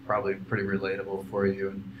was probably pretty relatable for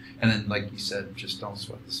you. And then, like you said, just don't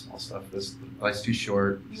sweat the small stuff. Life's too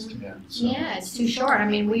short. Yeah, it's too short. I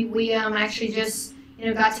mean, we actually just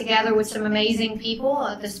got together with some amazing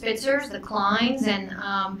people, the Spitzers, the Kleins, and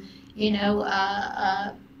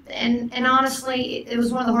and honestly, it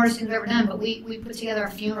was one of the hardest things I've ever done. But we put together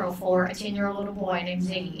a funeral for a 10-year-old little boy named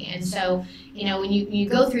Ziggy. And so when you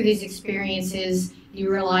go through these experiences,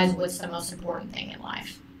 you realize what's the most important thing in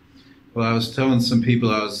life. Well, I was telling some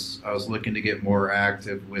people I was looking to get more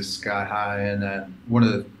active with Sky High, and that one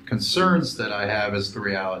of the concerns that I have is the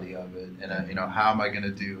reality of it, and how am I going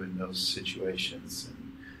to do in those situations?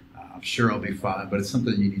 And I'm sure I'll be fine, but it's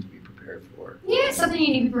something you need to be prepared for. Yeah, it's something you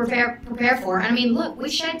need to be prepared for. I mean, look, we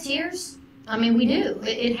shed tears. I mean, we do.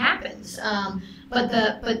 It happens. But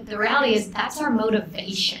the reality is that's our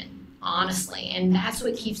motivation, honestly, and that's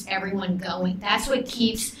what keeps everyone going. That's what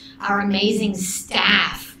keeps our amazing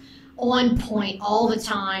staff on point all the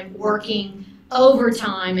time, working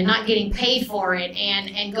overtime and not getting paid for it,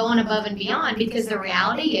 and going above and beyond, because the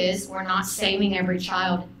reality is we're not saving every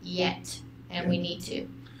child yet, and we need to.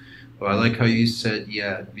 Well, I like how you said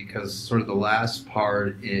yet, because sort of the last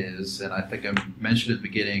part is, and I think I mentioned at the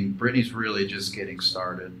beginning, Brittany's really just getting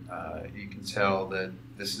started. You can tell that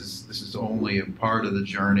this is only a part of the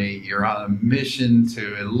journey. You're on a mission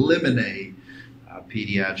to eliminate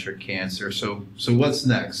pediatric cancer. So what's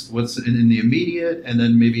next? What's in the immediate, and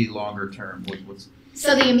then maybe longer term?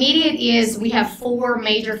 So the immediate is we have 4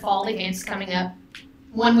 major fall events coming up.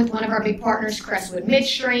 One with one of our big partners, Crestwood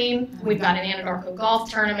Midstream. We've got an Anadarko golf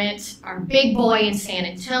tournament, our big boy in San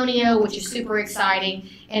Antonio, which is super exciting.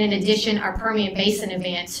 And in addition, our Permian Basin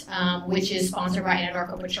event, which is sponsored by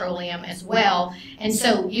Anadarko Petroleum as well. And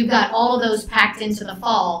so you've got all of those packed into the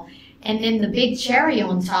fall. And then the big cherry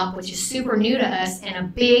on top, which is super new to us, and a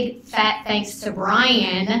big fat thanks to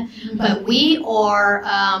Brian, but we are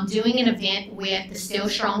doing an event with the Still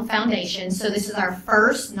Strong Foundation. So this is our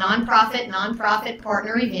first nonprofit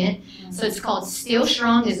partner event. So it's called Still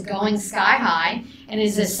Strong is Going Sky High, and it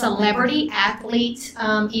is a celebrity athlete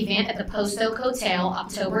event at the Post Oak Hotel,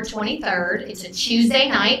 October 23rd. It's a Tuesday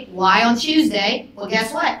night. Why on Tuesday? Well,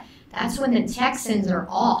 guess what? That's when the Texans are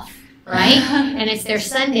off. Right? And it's their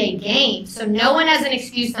Sunday game. So no one has an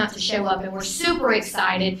excuse not to show up. And we're super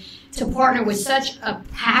excited to partner with such a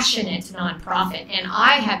passionate nonprofit. And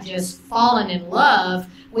I have just fallen in love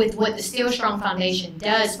with what the Still Strong Foundation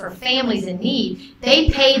does for families in need. They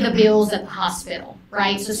pay the bills at the hospital,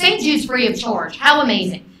 right? So St. Jude's free of charge. How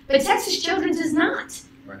amazing. But Texas Children's is not.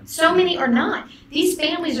 Right. So many are not. These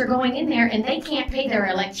families are going in there and they can't pay their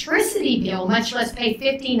electricity bill, much less pay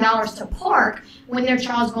 $15 to park when their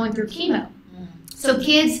child's going through chemo. So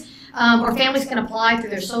kids or families can apply through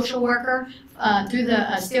their social worker, through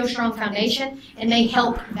the Still Strong Foundation, and they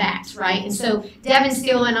help that, right? And so Devin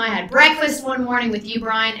Steele and I had breakfast one morning with you,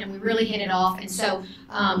 Brian, and we really hit it off. And so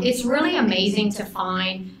it's really amazing to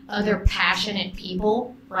find other passionate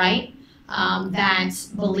people, right, that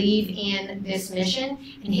believe in this mission.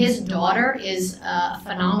 And his daughter is a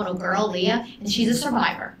phenomenal girl, Leah, and she's a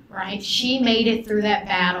survivor, right? She made it through that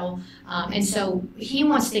battle, and so he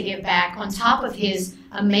wants to give back on top of his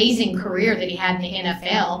amazing career that he had in the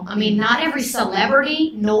NFL. I mean, not every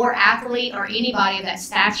celebrity nor athlete or anybody of that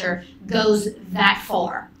stature goes that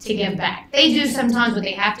far to give back. They do sometimes what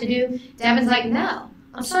they have to do. Devin's like, no,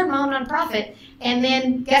 I'm starting my own nonprofit. And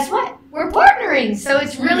then guess what? We're partnering. So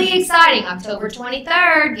it's really exciting. October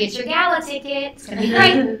 23rd, get your gala ticket. It's going to be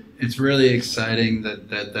great. It's really exciting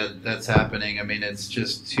that's happening. I mean, it's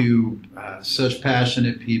just two such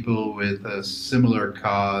passionate people with a similar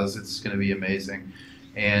cause. It's going to be amazing.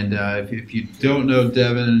 And if you don't know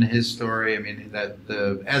Devin and his story, I mean, that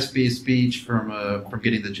the SB speech from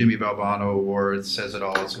getting the Jimmy Valvano Award says it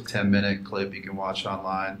all. It's a 10-minute clip you can watch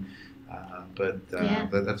online.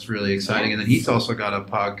 That's really exciting. And then he's also got a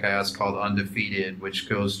podcast called Undefeated, which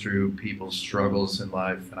goes through people's struggles in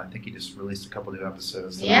life. And I think he just released a couple new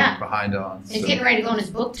episodes that I'm behind on. He's getting ready to go on his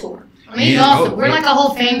book tour. I mean, he's awesome. We're like a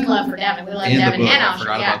whole fan club for Devin. We love Devin. And I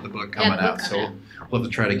forgot about the book coming out. So we'll have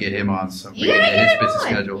to try to get him on some his busy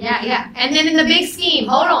schedule. Yeah. And then in the big scheme,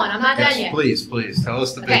 hold on, I'm not done yet. Please, tell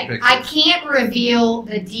us the big picture. I can't reveal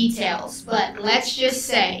the details, but let's just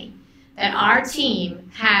say that our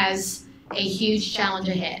team has a huge challenge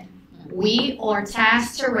ahead. We are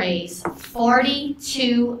tasked to raise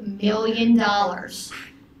 $42 million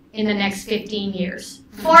in the next 15 years.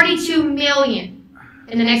 $42 million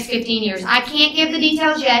in the next 15 years. I can't give the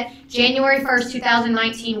details yet. January 1st,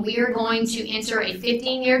 2019, we are going to enter a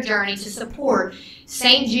 15-year journey to support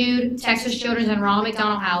St. Jude, Texas Children's, and Ronald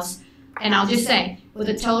McDonald House. And I'll just say, with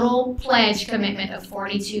a total pledge commitment of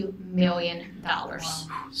 $42 million. Wow.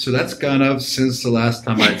 So that's gone up since the last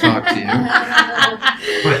time I talked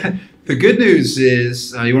to you. The good news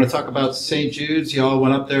is, you want to talk about St. Jude's? Y'all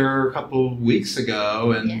went up there a couple of weeks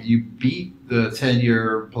ago, and you beat the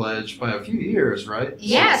 10-year pledge by a few years, right?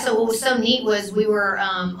 Yeah, so what was so neat was we were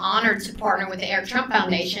honored to partner with the Eric Trump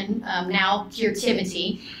Foundation, now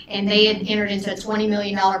Curativity, and they had entered into a $20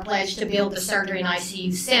 million pledge to build the Surgery and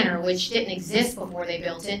ICU Center, which didn't exist before they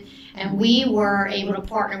built it, and we were able to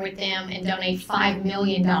partner with them and donate $5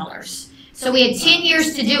 million. So we had 10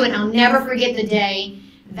 years to do it, and I'll never forget the day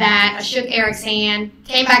that I shook Eric's hand,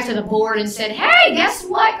 came back to the board and said, hey, guess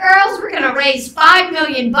what, girls? We're going to raise $5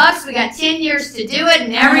 million. We got 10 years to do it,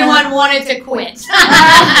 and everyone wanted to quit.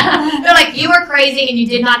 They're like, you are crazy, and you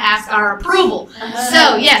did not ask our approval.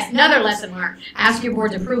 So, yes, another lesson learned. Ask your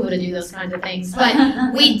board's approval to do those kinds of things. But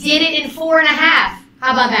we did it in 4.5.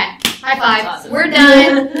 How about that? High five. Awesome. We're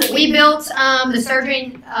done. We built the Surgery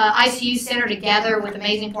and ICU Center together with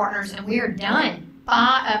amazing partners, and we are done.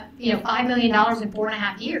 $5 million in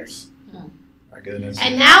 4.5 years. My goodness.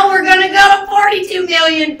 And now we're going to go to $42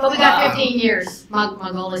 million, but we got 15 years. My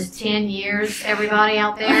goal is 10 years, everybody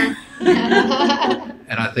out there.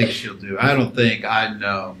 And I think she'll do. I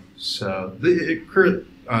know. So,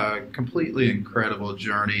 completely incredible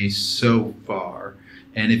journey so far.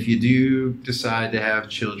 And if you do decide to have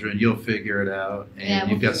children, you'll figure it out.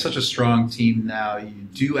 And you've got such a strong team now. You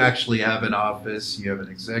do actually have an office. You have an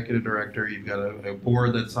executive director. You've got a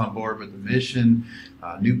board that's on board with the mission,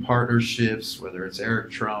 new partnerships, whether it's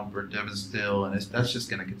Eric Trump or Devin Steele. And that's just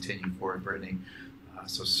going to continue forward, Brittany.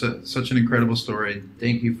 So such an incredible story.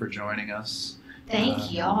 Thank you for joining us.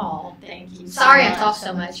 Thank y'all. Thank you. Sorry I talk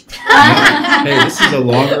so much. Hey, this is a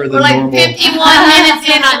longer than normal. We're like 51 minutes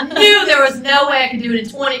in. I knew there was no way I could do it in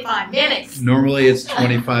 25 minutes. Normally it's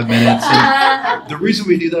 25 minutes. And the reason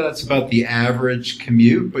we do that, it's about the average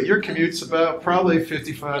commute, but your commute's about probably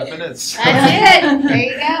 55 minutes. That's it. There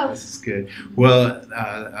you go. This is good. Well,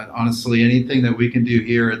 honestly, anything that we can do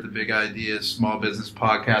here at the Big Ideas Small Business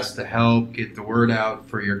Podcast to help get the word out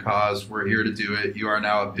for your cause, we're here to do it. You are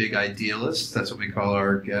now a big idealist. That's what we call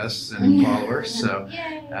our guests and followers. So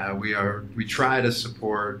we try to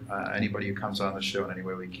support anybody who comes on the show in any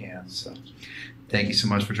way we can. So thank you so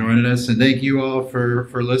much for joining us, and thank you all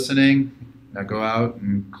for listening. Now go out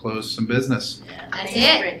and close some business. Yeah, that's thanks,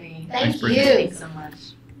 it. Brittany. Thank you. Thanks so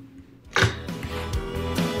much.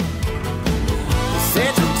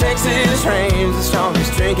 Central Texas reigns the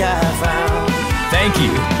strongest drink I found. Thank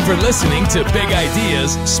you for listening to Big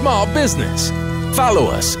Ideas Small Business. Follow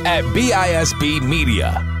us at BISB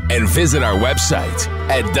Media and visit our website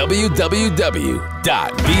at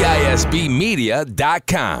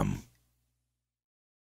www.bisbmedia.com.